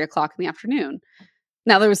work at 3 o'clock in the afternoon.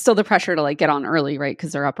 Now there was still the pressure to like get on early, right?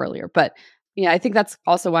 Because they're up earlier. But yeah, I think that's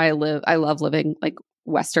also why I love living like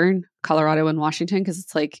Western Colorado and Washington, because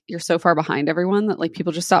it's like you're so far behind everyone that like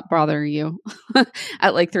people just stop bothering you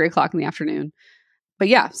at like 3 o'clock in the afternoon. But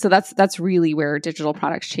yeah, so that's really where digital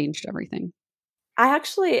products changed everything.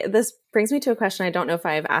 This brings me to a question I don't know if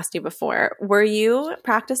I've asked you before. Were you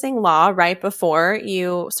practicing law right before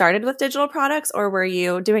you started with digital products, or were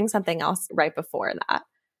you doing something else right before that?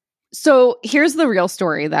 So here's the real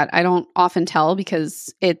story that I don't often tell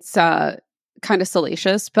because it's kind of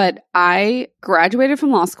salacious, but I graduated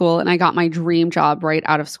from law school and I got my dream job right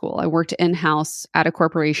out of school. I worked in-house at a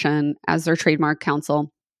corporation as their trademark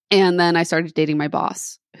counsel. And then I started dating my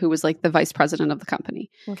boss, who was like the vice president of the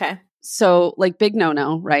company. Okay. So like big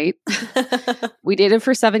no-no, right? We dated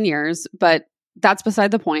for 7 years, but that's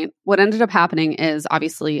beside the point. What ended up happening is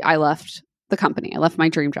obviously I left the company. I left my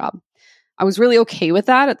dream job. I was really okay with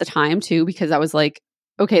that at the time too, because I was like,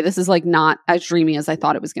 okay, this is like not as dreamy as I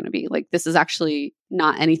thought it was going to be. Like this is actually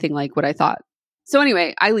not anything like what I thought. So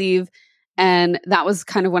anyway, I leave. And that was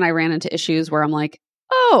kind of when I ran into issues where I'm like,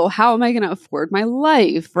 oh, how am I going to afford my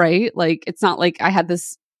life? Right? Like, it's not like I had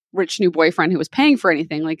this rich new boyfriend who was paying for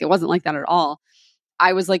anything. Like, it wasn't like that at all.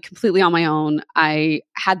 I was like completely on my own. I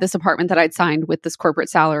had this apartment that I'd signed with this corporate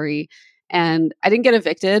salary, and I didn't get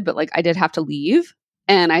evicted, but like I did have to leave.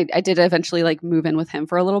 And I did eventually like move in with him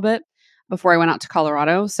for a little bit before I went out to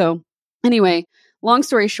Colorado. So anyway, long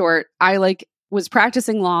story short, I like was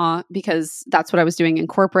practicing law because that's what I was doing in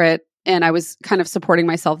corporate. And I was kind of supporting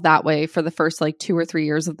myself that way for the first like 2 or 3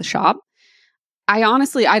 years of the shop. I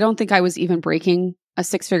don't think I was even breaking a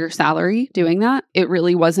 6-figure salary doing that. It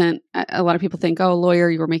really wasn't. A lot of people think, oh, lawyer,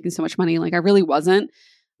 you were making so much money. Like I really wasn't,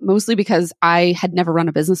 mostly because I had never run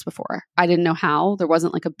a business before. I didn't know how. There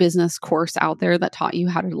wasn't like a business course out there that taught you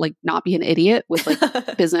how to like not be an idiot with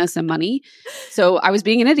like business and money. So I was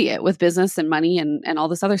being an idiot with business and money and all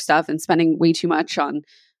this other stuff and spending way too much on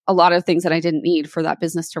a lot of things that I didn't need for that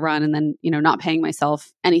business to run. And then, not paying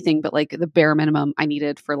myself anything but like the bare minimum I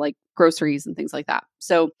needed for like groceries and things like that.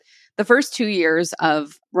 So the first 2 years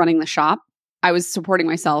of running the shop, I was supporting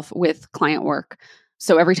myself with client work.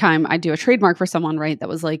 So every time I do a trademark for someone, right, that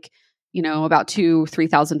was like, about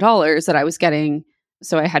 $2,000-$3,000 that I was getting.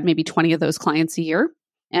 So I had maybe 20 of those clients a year.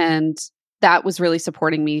 And that was really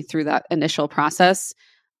supporting me through that initial process.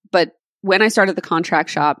 But when I started the contract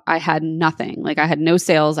shop, I had nothing. Like I had no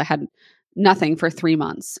sales. I had nothing for 3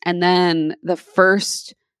 months. And then the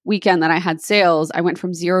first weekend that I had sales, I went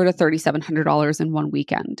from $0 to $3,700 in one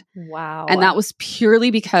weekend. Wow. And that was purely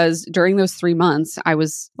because during those 3 months, I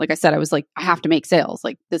was, like I said, I was like, I have to make sales.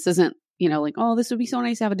 Like this isn't, like, oh, this would be so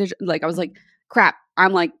nice to have a digital. Like I was like, crap.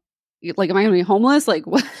 I'm like, am I going to be homeless? Like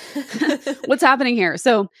what, what's happening here?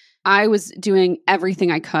 So I was doing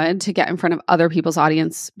everything I could to get in front of other people's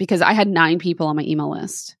audience because I had 9 people on my email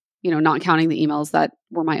list, not counting the emails that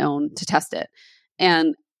were my own to test it.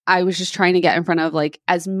 And I was just trying to get in front of like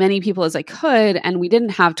as many people as I could. And we didn't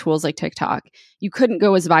have tools like TikTok. You couldn't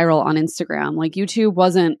go as viral on Instagram. Like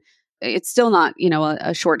YouTube it's still not,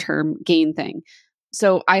 a short-term gain thing.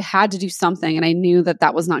 So I had to do something. And I knew that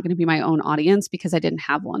that was not going to be my own audience because I didn't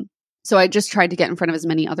have one. So I just tried to get in front of as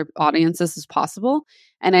many other audiences as possible.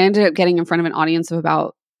 And I ended up getting in front of an audience of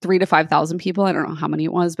about 3,000 to 5,000 people. I don't know how many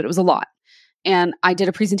it was, but it was a lot. And I did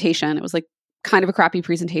a presentation. It was like kind of a crappy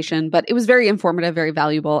presentation, but it was very informative, very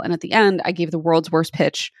valuable. And at the end, I gave the world's worst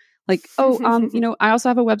pitch. Like, I also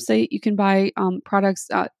have a website. You can buy products,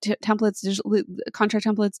 templates, digital contract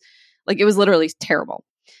templates. Like it was literally terrible.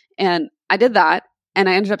 And I did that. And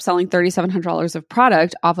I ended up selling $3,700 of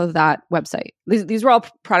product off of that website. These were all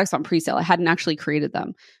products on pre-sale. I hadn't actually created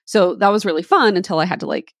them. So that was really fun until I had to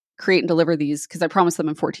like create and deliver these because I promised them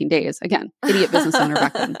in 14 days. Again, idiot business owner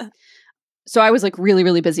back then. So I was like really,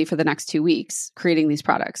 really busy for the next 2 weeks creating these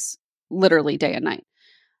products, literally day and night.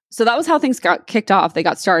 So that was how things got kicked off. They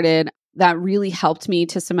got started. That really helped me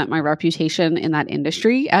to cement my reputation in that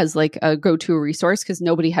industry as like a go-to resource because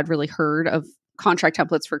nobody had really heard of contract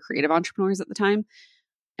templates for creative entrepreneurs at the time.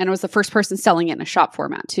 And I was the first person selling it in a shop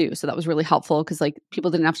format too. So that was really helpful because like people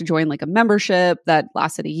didn't have to join like a membership that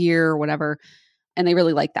lasted a year or whatever. And they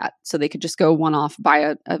really liked that. So they could just go one-off,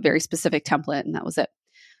 buy a very specific template, and that was it.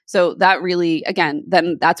 So that really, again,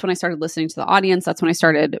 then that's when I started listening to the audience. That's when I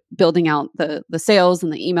started building out the sales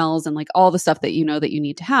and the emails and like all the stuff that that you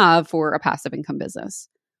need to have for a passive income business.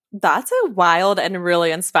 That's a wild and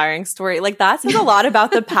really inspiring story. Like that says a lot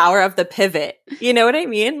about the power of the pivot. You know what I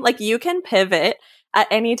mean? Like you can pivot at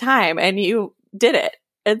any time and you did it.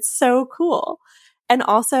 It's so cool. And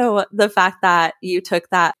also the fact that you took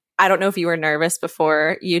that, I don't know if you were nervous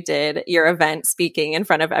before you did your event speaking in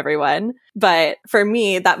front of everyone, but for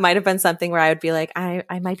me, that might have been something where I would be like,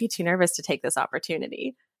 I might be too nervous to take this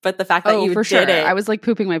opportunity. But the fact that you did it. I was like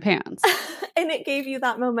pooping my pants. And it gave you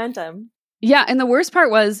that momentum. Yeah. And the worst part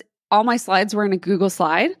was all my slides were in a Google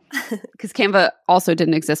slide because Canva also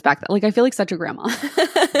didn't exist back then. Like, I feel like such a grandma.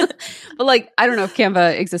 But like, I don't know if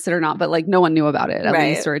Canva existed or not, but like no one knew about it at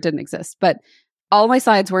least, or it didn't exist. But all my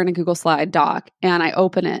slides were in a Google slide doc and I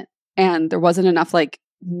open it and there wasn't enough like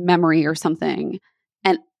memory or something.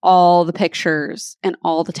 And all the pictures and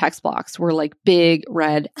all the text blocks were like big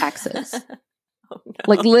red X's. Oh, no.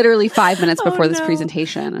 Like literally 5 minutes before this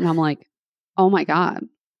presentation. And I'm like, oh my God.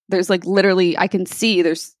 There's like literally, I can see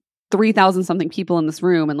there's 3,000 something people in this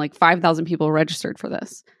room and like 5,000 people registered for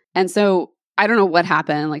this. And so I don't know what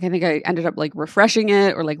happened. Like, I think I ended up like refreshing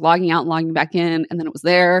it or like logging out and logging back in, and then it was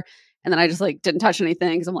there. And then I just like didn't touch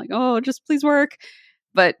anything because I'm like, oh, just please work.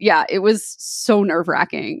 But yeah, it was so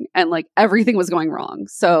nerve-wracking and like everything was going wrong.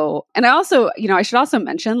 So, and I also, I should also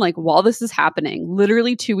mention, like, while this is happening,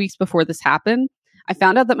 literally 2 weeks before this happened, I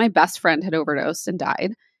found out that my best friend had overdosed and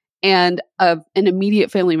died. And an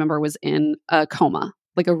immediate family member was in a coma,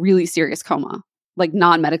 like a really serious coma, like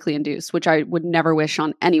non-medically induced, which I would never wish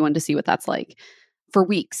on anyone to see what that's like, for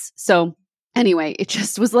weeks. So anyway, it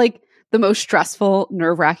just was like the most stressful,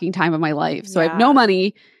 nerve-wracking time of my life. So I have no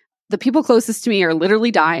money. The people closest to me are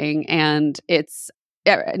literally dying, and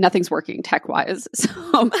nothing's working tech-wise.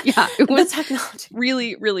 So yeah, it was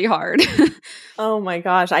really, really hard. Oh my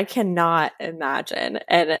gosh, I cannot imagine.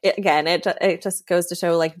 And it just goes to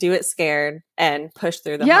show, like, do it scared and push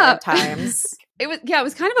through the hard times. It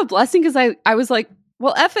was kind of a blessing because I was like,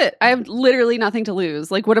 well, F it. I have literally nothing to lose.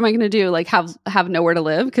 Like, what am I going to do? Like, have nowhere to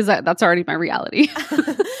live? Because that's already my reality.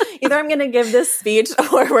 Either I'm going to give this speech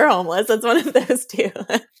or we're homeless. It's one of those two.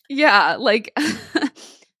 Yeah, like,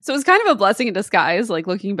 so it was kind of a blessing in disguise, like,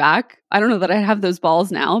 looking back. I don't know that I have those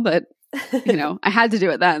balls now, but, I had to do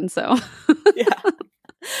it then, so. Yeah.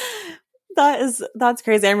 That's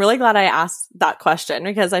crazy. I'm really glad I asked that question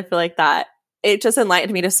because I feel like that it just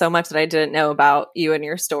enlightened me to so much that I didn't know about you and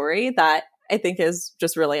your story that I think is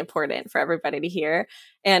just really important for everybody to hear.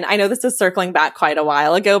 And I know this is circling back quite a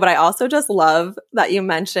while ago, but I also just love that you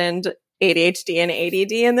mentioned ADHD and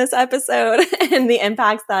ADD in this episode and the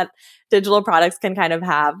impacts that digital products can kind of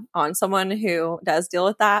have on someone who does deal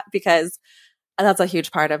with that, because that's a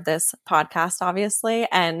huge part of this podcast, obviously.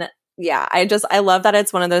 And yeah, I love that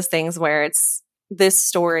it's one of those things where it's this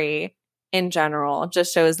story in general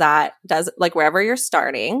just shows that like wherever you're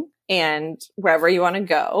starting and wherever you want to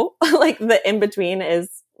go, like the in between is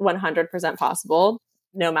 100% possible,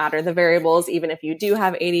 no matter the variables. Even if you do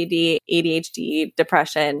have ADD, ADHD,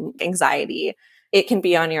 depression, anxiety, it can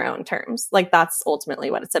be on your own terms. Like, that's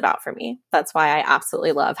ultimately what it's about for me. That's why I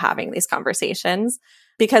absolutely love having these conversations,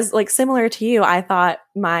 because, like, similar to you, I thought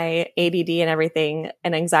my ADD and everything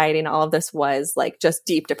and anxiety and all of this was like just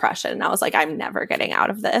deep depression. And I was like, I'm never getting out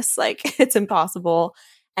of this. Like, it's impossible.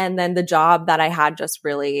 And then the job that I had just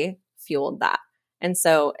really fueled that. And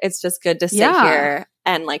so it's just good to sit here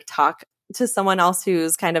and like talk to someone else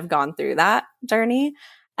who's kind of gone through that journey.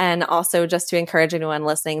 And also just to encourage anyone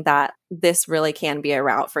listening that this really can be a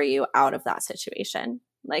route for you out of that situation.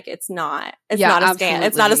 Like, it's not a scam.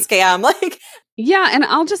 It's not a scam. Like, yeah. And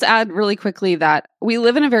I'll just add really quickly that we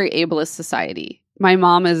live in a very ableist society. My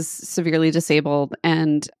mom is severely disabled,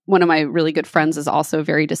 and one of my really good friends is also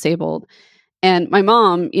very disabled. And my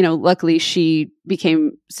mom, luckily she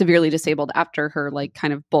became severely disabled after her like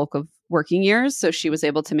kind of bulk of working years. So she was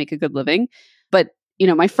able to make a good living. But,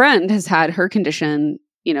 my friend has had her condition,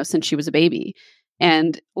 since she was a baby.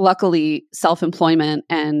 And luckily, self-employment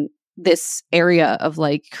and this area of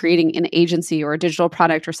like creating an agency or a digital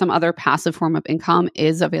product or some other passive form of income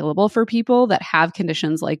is available for people that have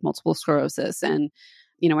conditions like multiple sclerosis and,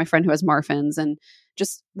 my friend who has Marfan's, and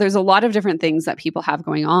just there's a lot of different things that people have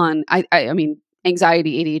going on. I mean,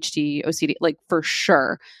 anxiety, ADHD, OCD, like, for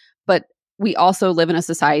sure. But we also live in a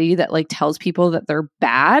society that like tells people that they're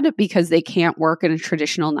bad because they can't work in a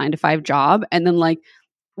traditional 9-to-5 job. And then like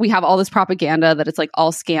we have all this propaganda that it's like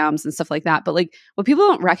all scams and stuff like that. But like what people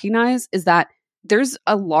don't recognize is that there's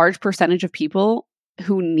a large percentage of people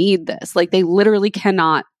who need this. Like, they literally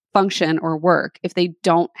cannot function or work if they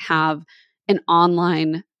don't have an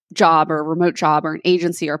online job or a remote job or an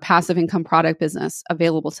agency or passive income product business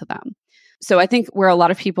available to them. So I think where a lot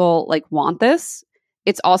of people like want this,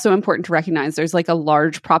 it's also important to recognize there's like a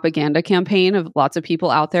large propaganda campaign of lots of people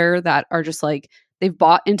out there that are just like, they've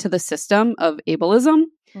bought into the system of ableism,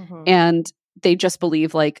 and they just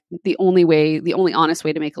believe like the only honest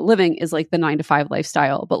way to make a living is like the 9-to-5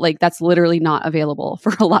 lifestyle. But like, that's literally not available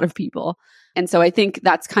for a lot of people. And so I think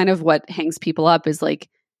that's kind of what hangs people up, is like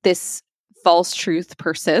this false truth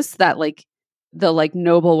persists that like the like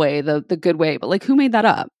noble way, the good way, but like who made that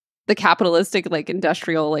up? The capitalistic, like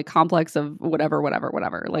industrial, like complex of whatever.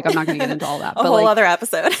 Like, I'm not going to get into all that. A whole other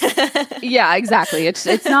episode. Yeah, exactly.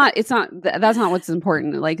 That's not what's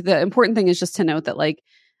important. Like, the important thing is just to note that like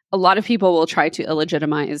a lot of people will try to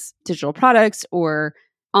illegitimize digital products or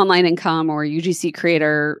online income or UGC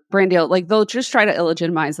creator brand deal. Like, they'll just try to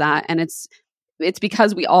illegitimize that. And it's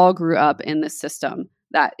because we all grew up in this system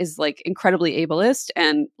that is like incredibly ableist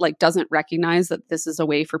and like doesn't recognize that this is a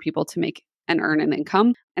way for people to make and earn an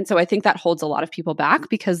income. And so I think that holds a lot of people back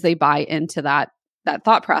because they buy into that that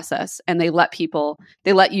thought process, and they let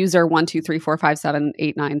user 1, 2, 3, 4, 5, 7,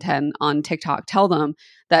 8, 9, 10 on TikTok tell them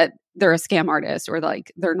that they're a scam artist, or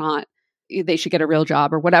like they should get a real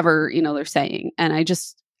job, or whatever, they're saying. And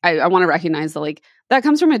I want to recognize that like that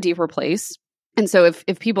comes from a deeper place. And so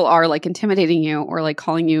if people are like intimidating you, or like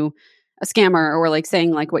calling you a scammer, or like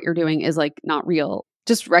saying like what you're doing is like not real,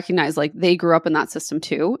 just recognize like they grew up in that system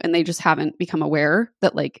too, and they just haven't become aware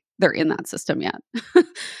that like they're in that system yet.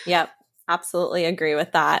 Yep. Absolutely agree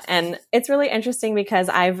with that. And it's really interesting because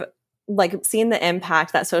I've like seen the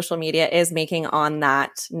impact that social media is making on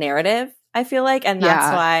that narrative, I feel like. And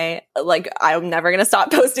that's why like I'm never going to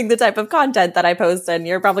stop posting the type of content that I post, and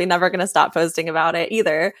you're probably never going to stop posting about it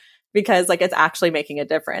either, because like it's actually making a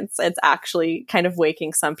difference. It's actually kind of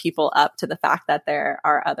waking some people up to the fact that there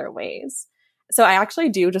are other ways. So I actually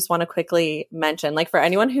do just want to quickly mention, like for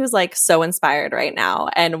anyone who's like so inspired right now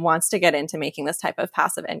and wants to get into making this type of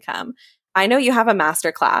passive income, I know you have a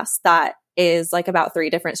masterclass that is like about 3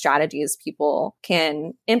 different strategies people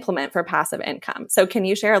can implement for passive income. So can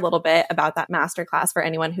you share a little bit about that masterclass for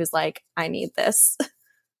anyone who's like, I need this?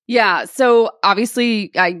 Yeah. So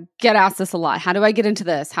obviously I get asked this a lot. How do I get into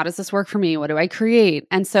this? How does this work for me? What do I create?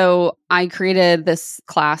 And so I created this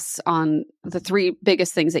class on the 3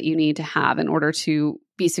 biggest things that you need to have in order to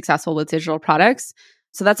be successful with digital products.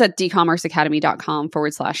 So that's at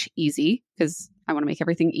dcommerceacademy.com/easy, because I want to make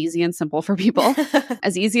everything easy and simple for people,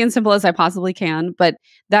 as easy and simple as I possibly can. But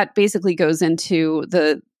that basically goes into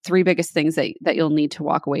the 3 biggest things that you'll need to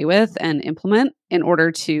walk away with and implement in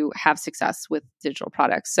order to have success with digital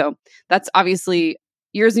products. So that's obviously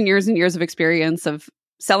years and years and years of experience of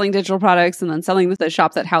selling digital products, and then selling the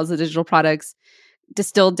shop that houses the digital products,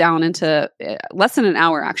 distilled down into less than an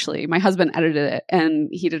hour, actually. My husband edited it, and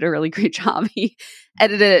he did a really great job. He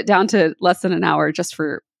edited it down to less than an hour just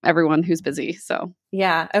for everyone who's busy. So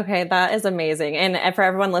yeah. Okay. That is amazing. And for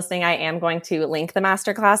everyone listening, I am going to link the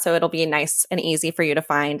masterclass, so it'll be nice and easy for you to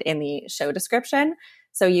find in the show description.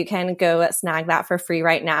 So you can go snag that for free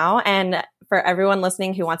right now. And for everyone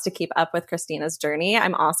listening who wants to keep up with Christina's journey,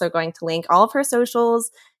 I'm also going to link all of her socials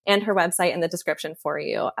and her website in the description for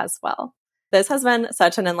you as well. This has been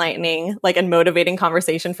such an enlightening, like, and motivating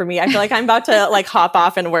conversation for me. I feel like I'm about to like hop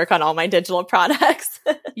off and work on all my digital products.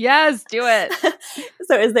 Yes, do it.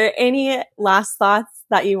 So is there any last thoughts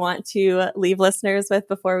that you want to leave listeners with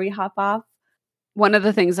before we hop off? One of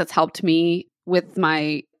the things that's helped me with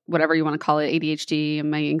my, whatever you want to call it, ADHD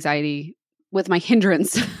and my anxiety, with my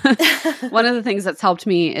hindrance, one of the things that's helped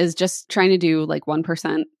me is just trying to do like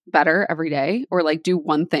 1% better every day, or like do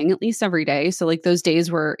one thing at least every day. So like those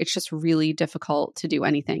days where it's just really difficult to do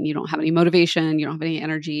anything, you don't have any motivation, you don't have any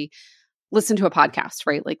energy, listen to a podcast,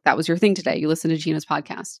 right? Like that was your thing today. You listen to Gina's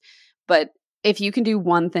podcast. But if you can do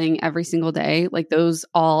one thing every single day, like those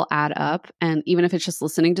all add up. And even if it's just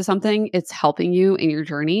listening to something, it's helping you in your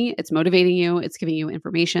journey. It's motivating you. It's giving you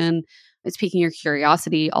information. It's piquing your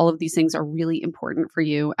curiosity. All of these things are really important for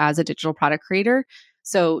you as a digital product creator.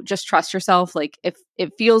 So just trust yourself. Like if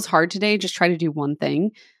it feels hard today, just try to do one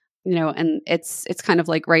thing, and it's kind of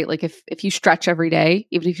like, right, like if you stretch every day,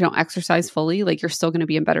 even if you don't exercise fully, like you're still going to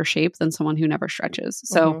be in better shape than someone who never stretches.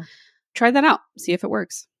 So try that out, see if it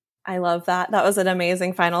works. I love that. That was an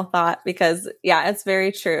amazing final thought, because yeah, it's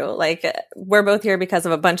very true. Like we're both here because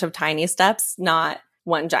of a bunch of tiny steps, not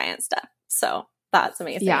one giant step. So that's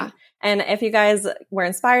amazing. Yeah. And if you guys were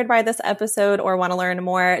inspired by this episode or want to learn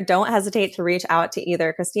more, don't hesitate to reach out to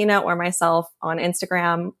either Christina or myself on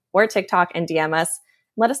Instagram or TikTok and DM us.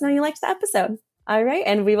 Let us know you liked the episode. All right.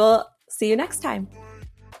 And we will see you next time.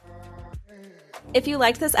 If you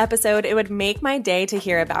liked this episode, it would make my day to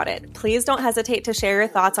hear about it. Please don't hesitate to share your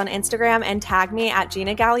thoughts on Instagram and tag me at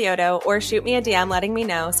Gina Galeotto, or shoot me a DM letting me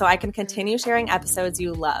know so I can continue sharing episodes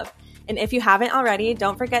you love. And if you haven't already,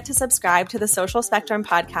 don't forget to subscribe to the Social Spectrum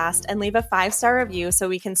podcast and leave a 5-star review so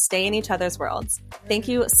we can stay in each other's worlds. Thank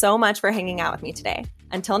you so much for hanging out with me today.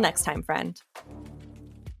 Until next time, friend.